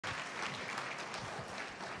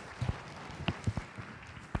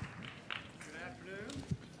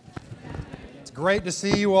Great to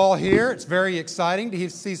see you all here. It's very exciting to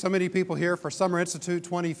see so many people here for Summer Institute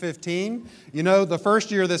 2015. You know, the first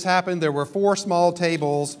year this happened, there were 4 small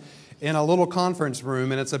tables in a little conference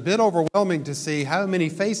room, and it's a bit overwhelming to see how many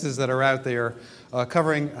faces that are out there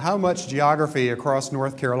covering how much geography across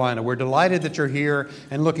North Carolina. We're delighted that you're here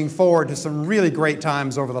and looking forward to some really great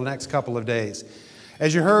times over the next couple of days.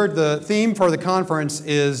 As you heard, the theme for the conference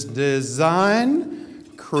is Design,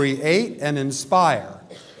 Create, and Inspire.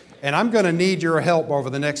 And I'm going to need your help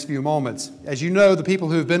over the next few moments. As you know, the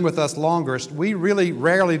people who've been with us longest, we really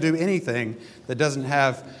rarely do anything that doesn't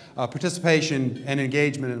have participation and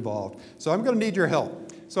engagement involved. So I'm going to need your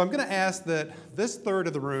help. So I'm going to ask that this third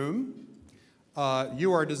of the room,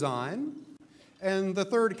 you are Design, and the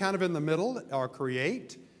third kind of in the middle are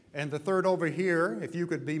Create, and the third over here, if you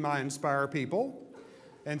could be my Inspire people.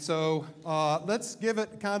 And so let's give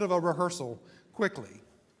it kind of a rehearsal quickly.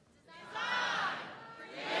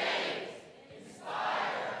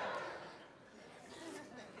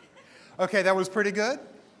 Okay, that was pretty good.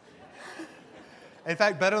 In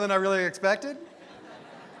fact, better than I really expected.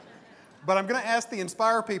 But I'm going to ask the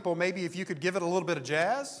Inspire people maybe if you could give it a little bit of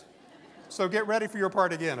jazz. So get ready for your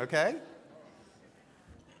part again, okay?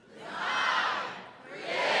 Design,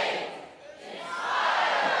 create,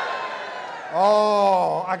 inspire.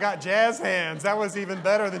 Oh, I got jazz hands. That was even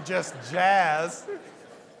better than just jazz.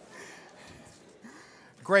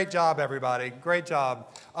 Great job, everybody. Great job.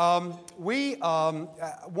 We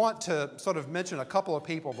want to sort of mention a couple of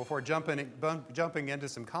people before jumping into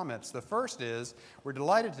some comments. The first is we're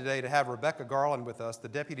delighted today to have Rebecca Garland with us, the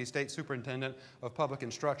Deputy State Superintendent of Public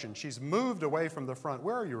Instruction. She's moved away from the front.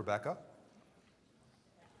 Where are you, Rebecca?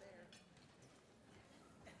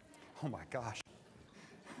 Oh, my gosh.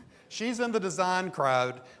 She's in the design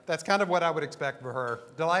crowd. That's kind of what I would expect for her.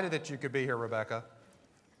 Delighted that you could be here, Rebecca.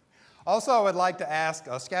 Also, I would like to ask,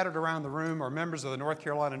 scattered around the room are members of the North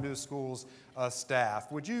Carolina News Schools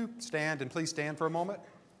staff. Would you stand, and please stand for a moment?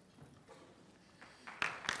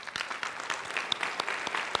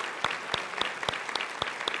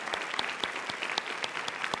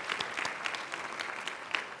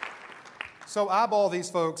 So eyeball these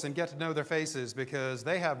folks and get to know their faces because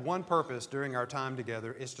they have one purpose during our time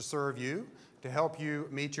together, is to serve you, to help you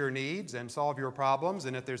meet your needs and solve your problems.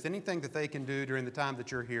 And if there's anything that they can do during the time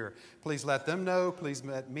that you're here, please let them know, please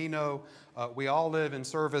let me know. We all live in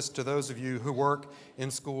service to those of you who work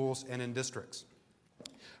in schools and in districts.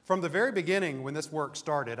 From the very beginning when this work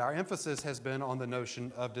started, our emphasis has been on the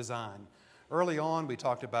notion of design. Early on, we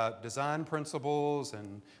talked about design principles,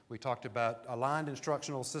 and we talked about aligned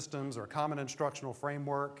instructional systems or common instructional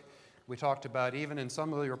framework. We talked about, even in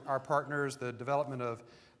some of our partners, the development of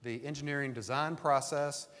the engineering design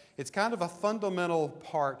process. It's kind of a fundamental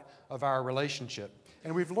part of our relationship.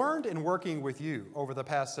 And we've learned in working with you over the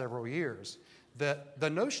past several years that the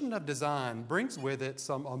notion of design brings with it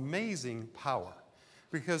some amazing power,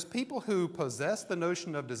 because people who possess the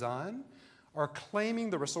notion of design are claiming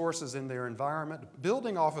the resources in their environment,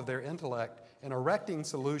 building off of their intellect, and erecting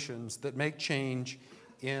solutions that make change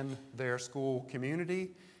in their school community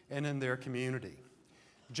and in their community.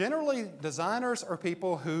 Generally, designers are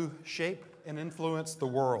people who shape and influence the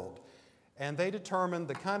world, and they determine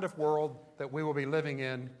the kind of world that we will be living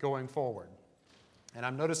in going forward. And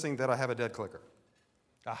I'm noticing that I have a dead clicker.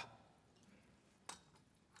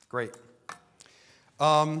 Great.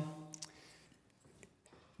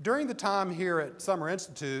 During the time here at Summer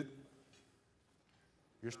Institute,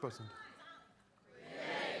 you're supposed to...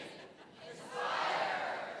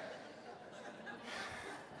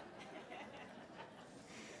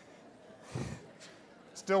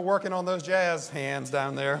 Still working on those jazz hands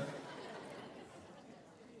down there.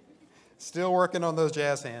 Still working on those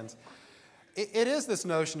jazz hands. It is this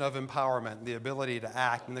notion of empowerment, the ability to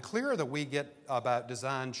act, and the clearer that we get about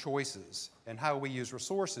design choices and how we use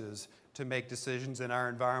resources to make decisions in our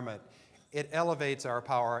environment, it elevates our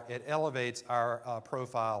power, it elevates our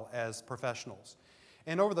profile as professionals.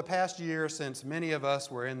 And over the past year, since many of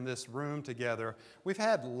us were in this room together, we've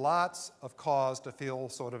had lots of cause to feel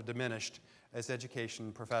sort of diminished as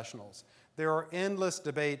education professionals. There are endless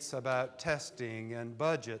debates about testing and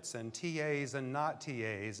budgets and TAs and not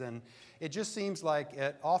TAs, and it just seems like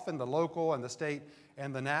at often the local and the state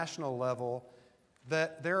and the national level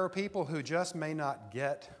that there are people who just may not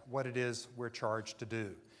get what it is we're charged to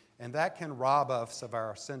do. And that can rob us of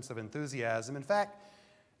our sense of enthusiasm. In fact,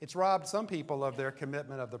 it's robbed some people of their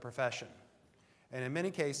commitment of the profession. And in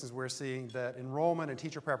many cases, we're seeing that enrollment in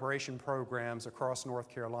teacher preparation programs across North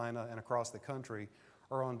Carolina and across the country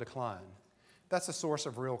are on decline. That's a source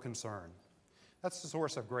of real concern. That's a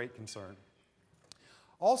source of great concern.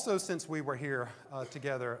 Also, since we were here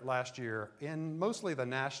together last year, in mostly the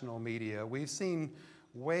national media, we've seen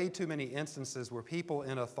way too many instances where people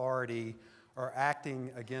in authority are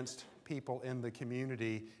acting against people in the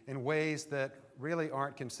community in ways that really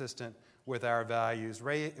aren't consistent with our values,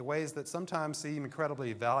 ways that sometimes seem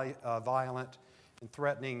incredibly violent and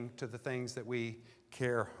threatening to the things that we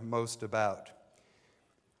care most about.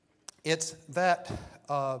 It's that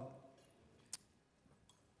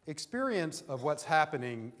experience of what's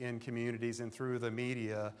happening in communities and through the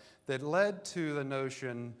media that led to the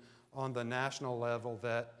notion on the national level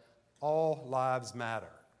that all lives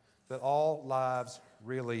matter, that all lives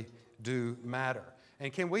really do matter.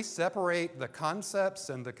 And can we separate the concepts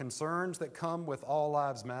and the concerns that come with all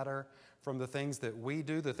lives matter from the things that we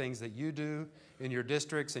do, the things that you do in your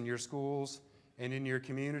districts, in your schools, and in your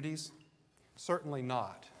communities? Certainly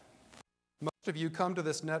not. Most of you come to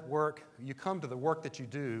this network, you come to the work that you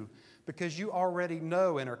do because you already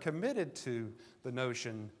know and are committed to the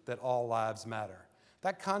notion that all lives matter.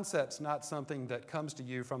 That concept's not something that comes to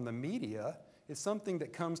you from the media. It's something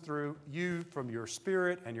that comes through you from your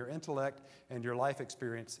spirit and your intellect and your life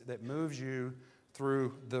experience that moves you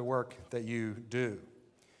through the work that you do.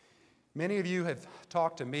 Many of you have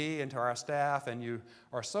talked to me and to our staff, and you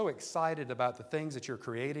are so excited about the things that you're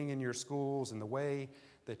creating in your schools and the way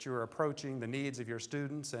that you're approaching the needs of your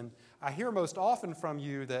students. And I hear most often from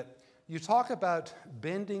you that you talk about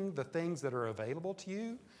bending the things that are available to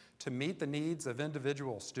you to meet the needs of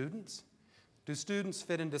individual students. Do students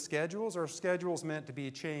fit into schedules, or are schedules meant to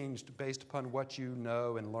be changed based upon what you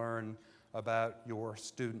know and learn about your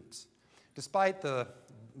students? Despite the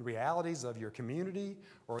realities of your community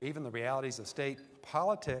or even the realities of state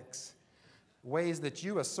politics, ways that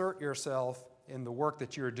you assert yourself in the work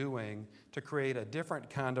that you're doing to create a different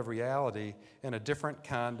kind of reality and a different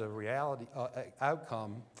kind of reality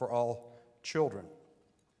outcome for all children.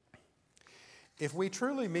 If we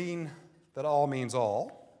truly mean that all means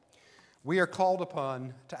all, we are called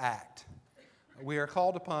upon to act. We are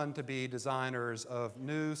called upon to be designers of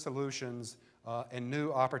new solutions and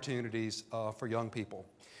new opportunities for young people.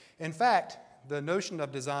 In fact, the notion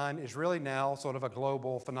of design is really now sort of a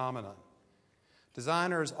global phenomenon.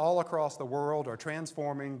 Designers all across the world are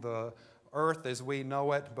transforming the earth as we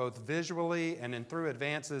know it, both visually and through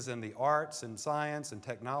advances in the arts and science and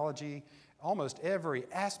technology. Almost every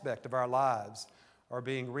aspect of our lives are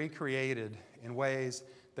being recreated in ways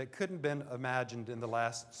that couldn't have been imagined in the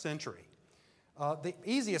last century. The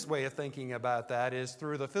easiest way of thinking about that is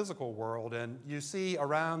through the physical world, and you see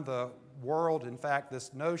around the world, in fact,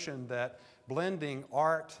 this notion that blending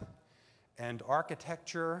art and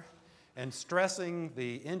architecture and stressing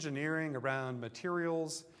the engineering around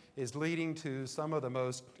materials is leading to some of the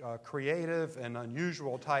most creative and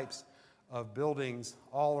unusual types of buildings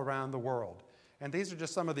all around the world. And these are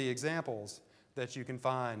just some of the examples that you can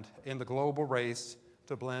find in the global race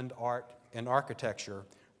to blend art and architecture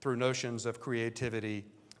through notions of creativity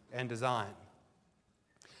and design.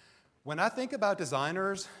 When I think about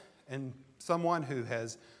designers and someone who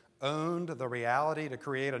has owned the reality to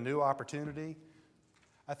create a new opportunity,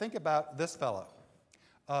 I think about this fellow.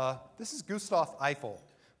 This is Gustave Eiffel.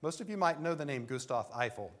 Most of you might know the name Gustave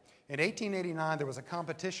Eiffel. In 1889, there was a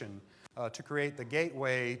competition to create the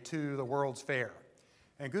gateway to the World's Fair.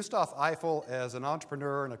 And Gustave Eiffel, as an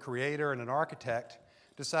entrepreneur and a creator and an architect,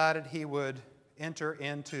 decided he would enter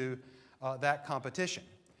into that competition.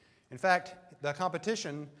 In fact, the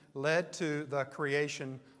competition led to the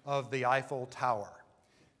creation of the Eiffel Tower.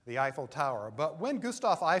 The Eiffel Tower. But when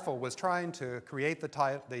Gustave Eiffel was trying to create the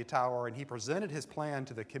tower and he presented his plan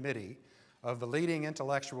to the committee of the leading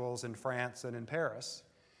intellectuals in France and in Paris,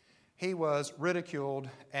 he was ridiculed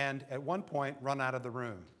and at one point run out of the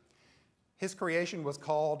room. His creation was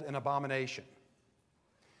called an abomination.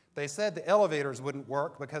 They said the elevators wouldn't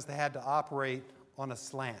work because they had to operate on a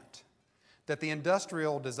slant, that the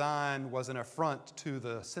industrial design was an affront to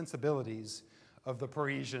the sensibilities of the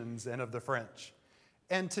Parisians and of the French.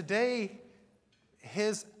 And today,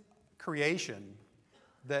 his creation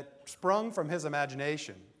that sprung from his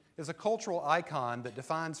imagination is a cultural icon that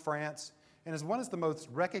defines France and is one of the most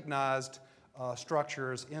recognized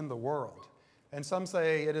structures in the world. And some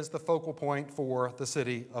say it is the focal point for the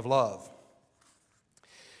city of love.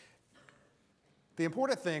 The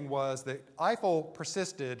important thing was that Eiffel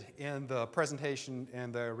persisted in the presentation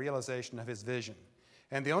and the realization of his vision.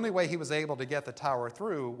 And the only way he was able to get the tower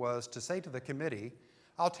through was to say to the committee,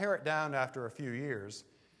 I'll tear it down after a few years,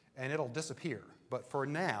 and it'll disappear. But for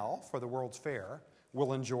now, for the World's Fair,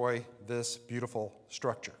 we'll enjoy this beautiful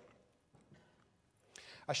structure.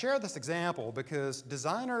 I share this example because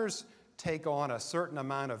designers take on a certain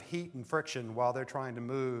amount of heat and friction while they're trying to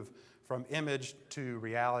move from image to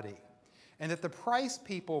reality. And that the price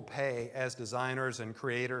people pay as designers and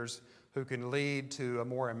creators who can lead to a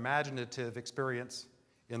more imaginative experience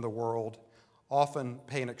in the world often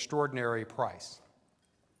pay an extraordinary price.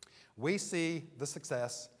 We see the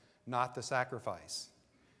success, not the sacrifice.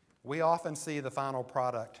 We often see the final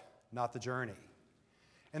product, not the journey.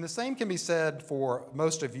 And the same can be said for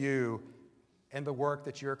most of you and the work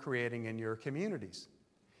that you're creating in your communities.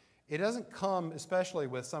 It doesn't come, especially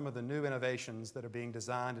with some of the new innovations that are being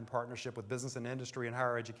designed in partnership with business and industry and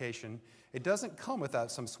higher education, it doesn't come without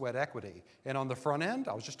some sweat equity. And on the front end,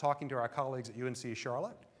 I was just talking to our colleagues at UNC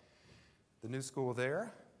Charlotte, the new school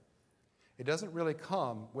there. It doesn't really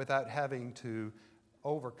come without having to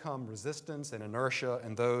overcome resistance and inertia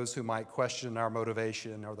and those who might question our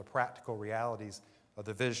motivation or the practical realities of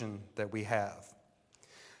the vision that we have.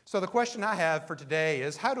 So the question I have for today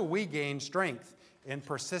is, how do we gain strength in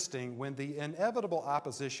persisting when the inevitable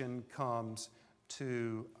opposition comes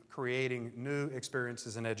to creating new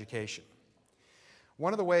experiences in education?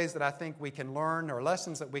 One of the ways that I think we can learn, or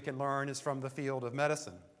lessons that we can learn, is from the field of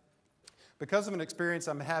medicine. Because of an experience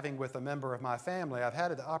I'm having with a member of my family, I've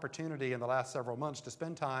had the opportunity in the last several months to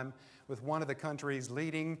spend time with one of the country's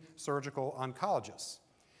leading surgical oncologists.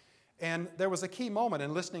 And there was a key moment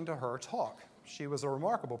in listening to her talk. She was a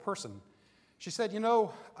remarkable person. She said, you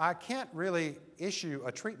know, I can't really issue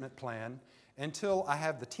a treatment plan until I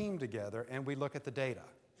have the team together and we look at the data.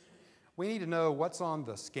 We need to know what's on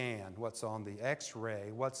the scan, what's on the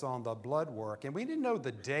x-ray, what's on the blood work, and we need to know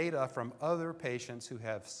the data from other patients who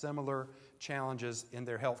have similar challenges in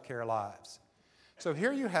their healthcare lives. So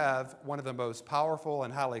here you have one of the most powerful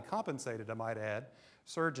and highly compensated, I might add,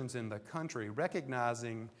 surgeons in the country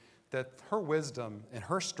recognizing that her wisdom and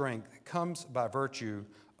her strength comes by virtue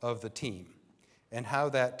of the team and how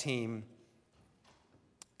that team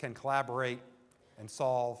can collaborate and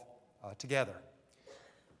solve together.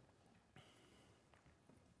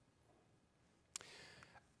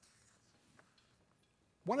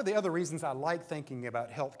 One of the other reasons I like thinking about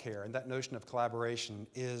healthcare and that notion of collaboration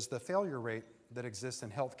is the failure rate that exists in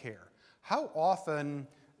healthcare. How often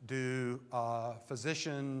do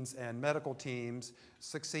physicians and medical teams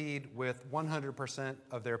succeed with 100%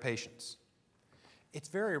 of their patients? It's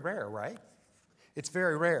very rare, right? It's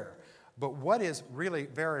very rare. But what is really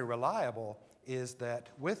very reliable is that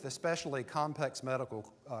with especially complex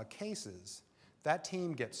medical cases, that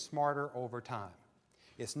team gets smarter over time.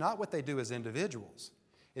 It's not what they do as individuals.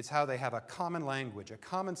 It's how they have a common language, a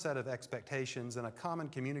common set of expectations, and a common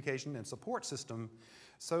communication and support system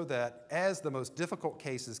so that as the most difficult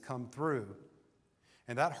cases come through,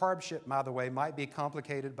 and that hardship, by the way, might be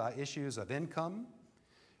complicated by issues of income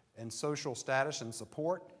and social status and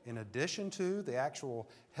support, in addition to the actual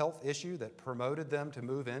health issue that promoted them to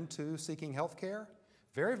move into seeking health care,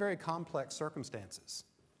 very, very complex circumstances.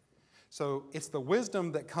 So it's the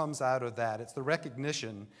wisdom that comes out of that. It's the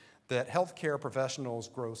recognition that healthcare professionals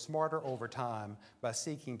grow smarter over time by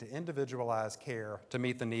seeking to individualize care to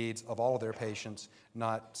meet the needs of all of their patients,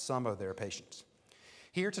 not some of their patients.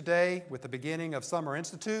 Here today, with the beginning of Summer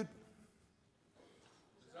Institute,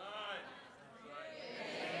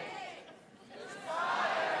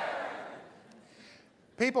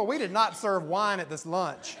 people, we did not serve wine at this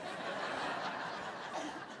lunch.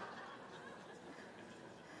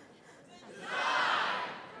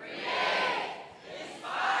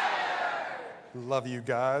 Love you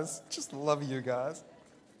guys. Just love you guys.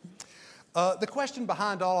 The question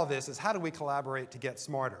behind all of this is, how do we collaborate to get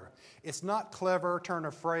smarter? It's not clever turn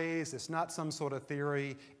of phrase. It's not some sort of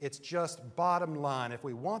theory. It's just bottom line. If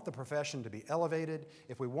we want the profession to be elevated,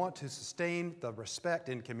 if we want to sustain the respect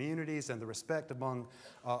in communities and the respect among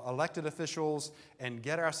elected officials and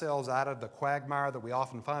get ourselves out of the quagmire that we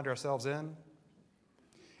often find ourselves in,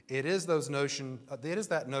 it is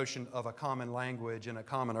that notion of a common language and a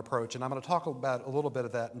common approach, and I'm going to talk about a little bit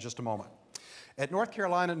of that in just a moment. At North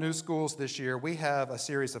Carolina New Schools this year, we have a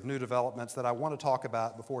series of new developments that I want to talk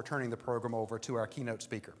about before turning the program over to our keynote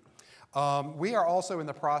speaker. We are also in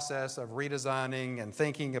the process of redesigning and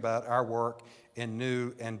thinking about our work in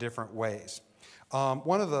new and different ways.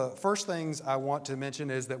 One of the first things I want to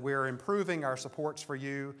mention is that we're improving our supports for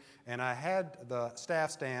you, and I had the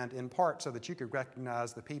staff stand in part so that you could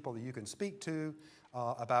recognize the people that you can speak to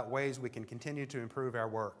about ways we can continue to improve our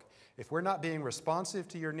work. If we're not being responsive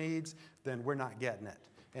to your needs, then we're not getting it.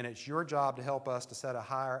 And it's your job to help us to set a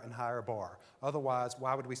higher and higher bar. Otherwise,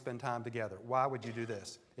 why would we spend time together? Why would you do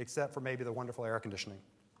this? Except for maybe the wonderful air conditioning.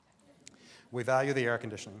 We value the air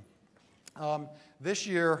conditioning. This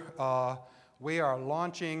year, we are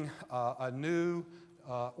launching a new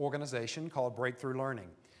organization called Breakthrough Learning.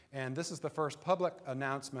 And this is the first public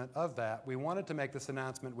announcement of that. We wanted to make this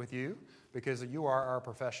announcement with you because you are our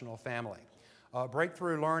professional family.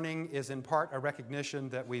 Breakthrough Learning is in part a recognition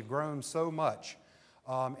that we've grown so much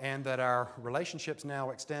and that our relationships now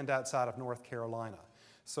extend outside of North Carolina.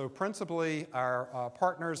 So principally, our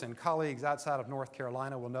partners and colleagues outside of North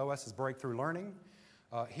Carolina will know us as Breakthrough Learning.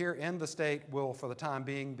 Here in the state will, for the time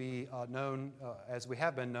being, be known as we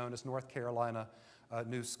have been known as North Carolina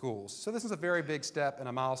New Schools. So this is a very big step and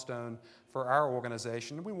a milestone for our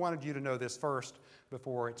organization. We wanted you to know this first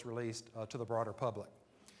before it's released to the broader public.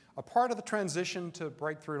 A part of the transition to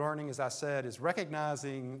Breakthrough Learning, as I said, is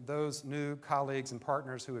recognizing those new colleagues and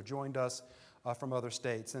partners who have joined us from other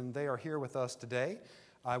states, and they are here with us today.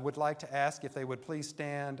 I would like to ask if they would please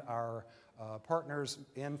stand our partners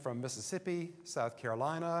in from Mississippi, South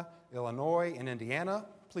Carolina, Illinois, and Indiana.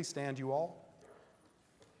 Please stand, you all.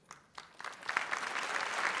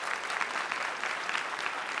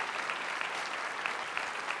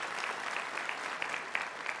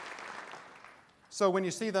 So when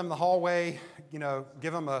you see them in the hallway,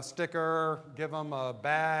 give them a sticker, give them a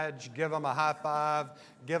badge, give them a high five,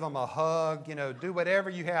 give them a hug, do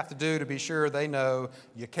whatever you have to do to be sure they know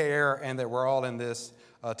you care and that we're all in this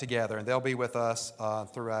together. And they'll be with us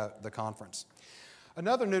throughout the conference.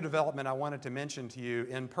 Another new development I wanted to mention to you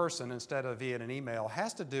in person instead of via an email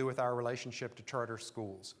has to do with our relationship to charter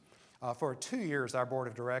schools. For 2 years, our board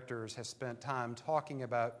of directors has spent time talking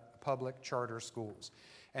about public charter schools.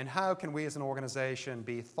 And how can we as an organization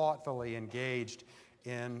be thoughtfully engaged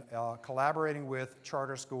in collaborating with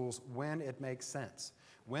charter schools when it makes sense?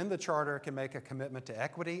 When the charter can make a commitment to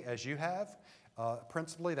equity, as you have,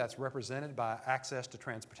 principally that's represented by access to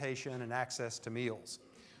transportation and access to meals.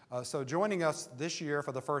 So joining us this year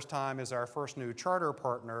for the first time is our first new charter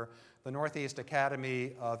partner, the Northeast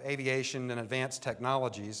Academy of Aviation and Advanced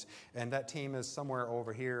Technologies. And that team is somewhere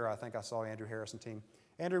over here. I think I saw Andrew Harrison team.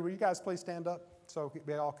 Andrew, will you guys please stand up so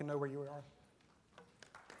we all can know where you are?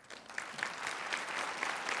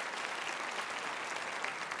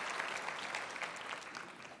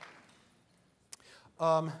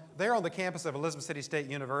 They're on the campus of Elizabeth City State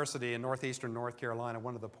University in northeastern North Carolina,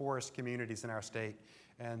 one of the poorest communities in our state.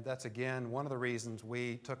 And that's, again, one of the reasons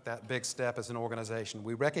we took that big step as an organization.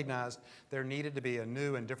 We recognized there needed to be a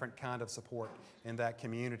new and different kind of support in that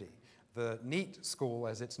community. The NEAT School,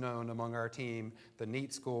 as it's known among our team, the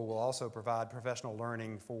NEAT School will also provide professional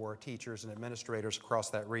learning for teachers and administrators across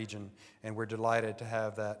that region, and we're delighted to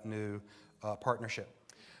have that new partnership.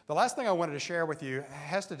 The last thing I wanted to share with you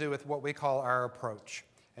has to do with what we call our approach,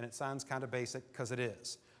 and it sounds kind of basic because it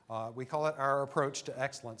is. We call it our approach to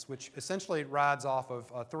excellence, which essentially rides off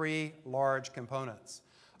of 3 large components.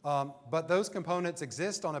 But those components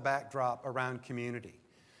exist on a backdrop around community.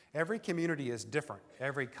 Every community is different.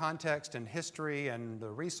 Every context and history and the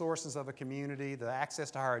resources of a community, the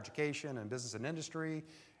access to higher education and business and industry,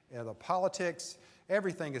 the politics,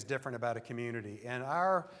 everything is different about a community. And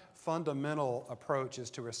our fundamental approach is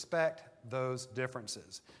to respect those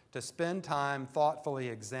differences, to spend time thoughtfully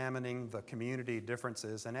examining the community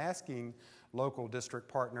differences and asking local district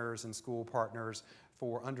partners and school partners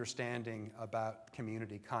for understanding about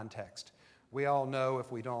community context. We all know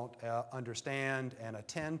if we don't understand and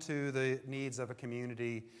attend to the needs of a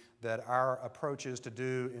community that our approaches to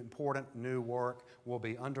do important new work will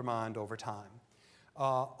be undermined over time.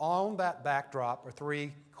 On that backdrop are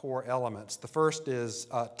 3 core elements. The first is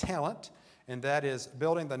talent, and that is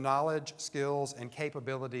building the knowledge, skills, and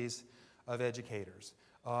capabilities of educators.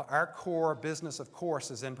 Our core business, of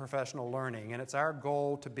course, is in professional learning, and it's our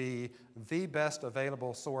goal to be the best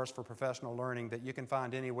available source for professional learning that you can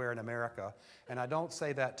find anywhere in America. And I don't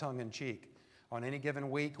say that tongue-in-cheek. On any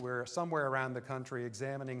given week, we're somewhere around the country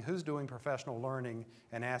examining who's doing professional learning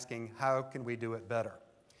and asking how can we do it better.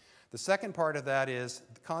 The second part of that is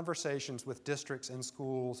conversations with districts and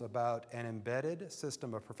schools about an embedded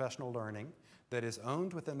system of professional learning that is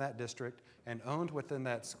owned within that district and owned within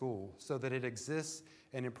that school so that it exists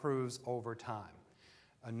and improves over time.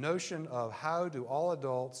 A notion of how do all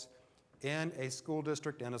adults in a school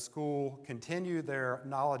district and a school continue their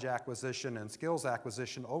knowledge acquisition and skills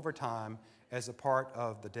acquisition over time as a part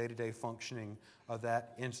of the day-to-day functioning of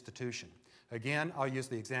that institution. Again, I'll use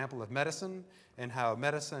the example of medicine and how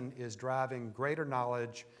medicine is driving greater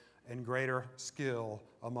knowledge and greater skill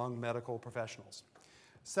among medical professionals.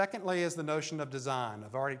 Secondly is the notion of design.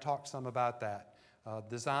 I've already talked some about that.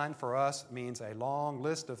 Design for us means a long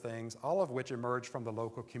list of things, all of which emerge from the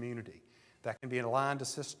local community. That can be an aligned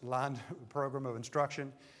program of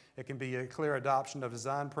instruction. It can be a clear adoption of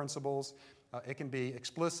design principles. It can be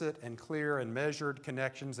explicit and clear and measured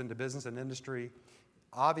connections into business and industry.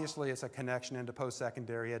 Obviously, it's a connection into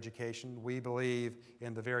post-secondary education. We believe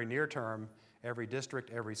in the very near term, every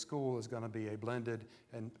district, every school is going to be a blended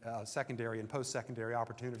and secondary and post-secondary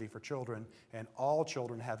opportunity for children, and all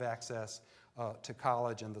children have access to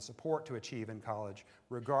college and the support to achieve in college,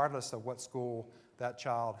 regardless of what school that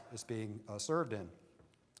child is being served in.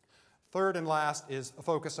 Third and last is a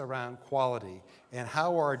focus around quality and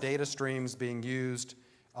how are data streams being used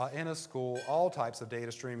in a school, all types of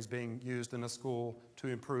data streams being used in a school to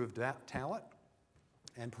improve talent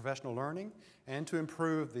and professional learning and to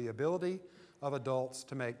improve the ability of adults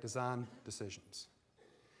to make design decisions.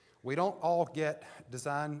 We don't all get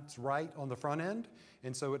designs right on the front end,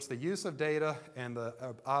 and so it's the use of data and the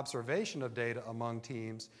observation of data among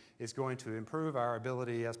teams is going to improve our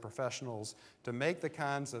ability as professionals to make the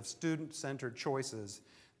kinds of student-centered choices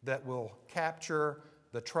that will capture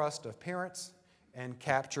the trust of parents and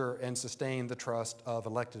capture and sustain the trust of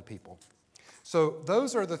elected people. So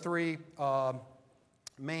those are the three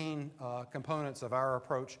main components of our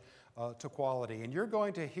approach to quality. And you're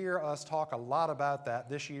going to hear us talk a lot about that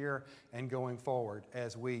this year and going forward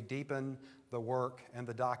as we deepen the work and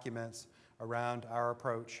the documents around our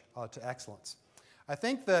approach to excellence. I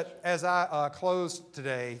think that as I close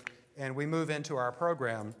today and we move into our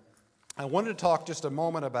program, I wanted to talk just a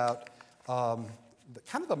moment about kind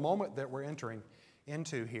of the moment that we're entering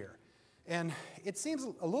into here. And it seems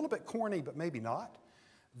a little bit corny, but maybe not,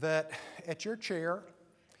 that at your chair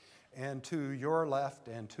and to your left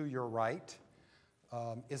and to your right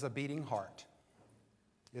is a beating heart,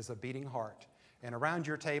 And around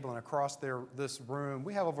your table and across this room,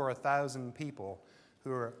 we have over 1,000 people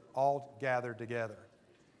who are all gathered together.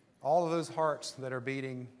 All of those hearts that are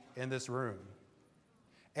beating in this room.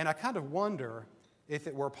 And I kind of wonder if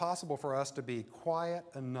it were possible for us to be quiet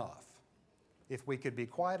enough. If we could be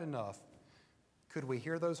quiet enough, could we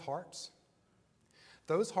hear those hearts?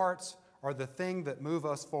 Those hearts are the thing that move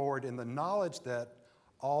us forward in the knowledge that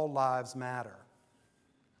all lives matter.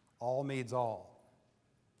 All means all.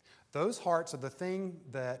 Those hearts are the thing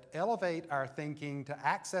that elevate our thinking to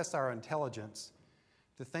access our intelligence,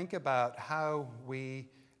 to think about how we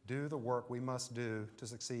do the work we must do to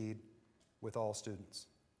succeed with all students.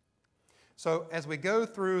 So as we go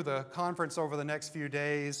through the conference over the next few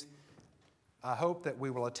days, I hope that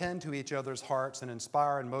we will attend to each other's hearts and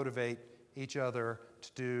inspire and motivate each other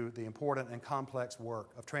to do the important and complex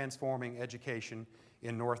work of transforming education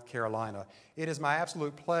in North Carolina. It is my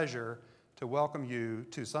absolute pleasure to welcome you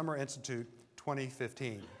to Summer Institute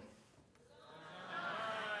 2015.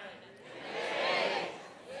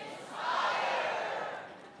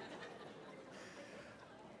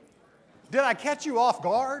 Did I catch you off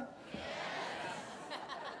guard? Yes.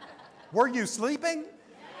 Were you sleeping? No.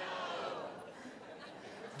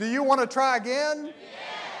 Do you want to try again? Yes.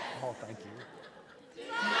 Oh, thank you.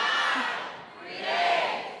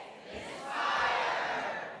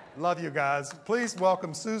 Love you guys. Please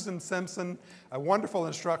welcome Susan Simpson, a wonderful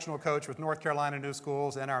instructional coach with North Carolina New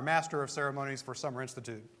Schools and our Master of Ceremonies for Summer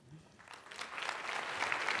Institute.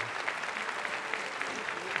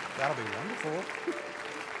 That'll be wonderful.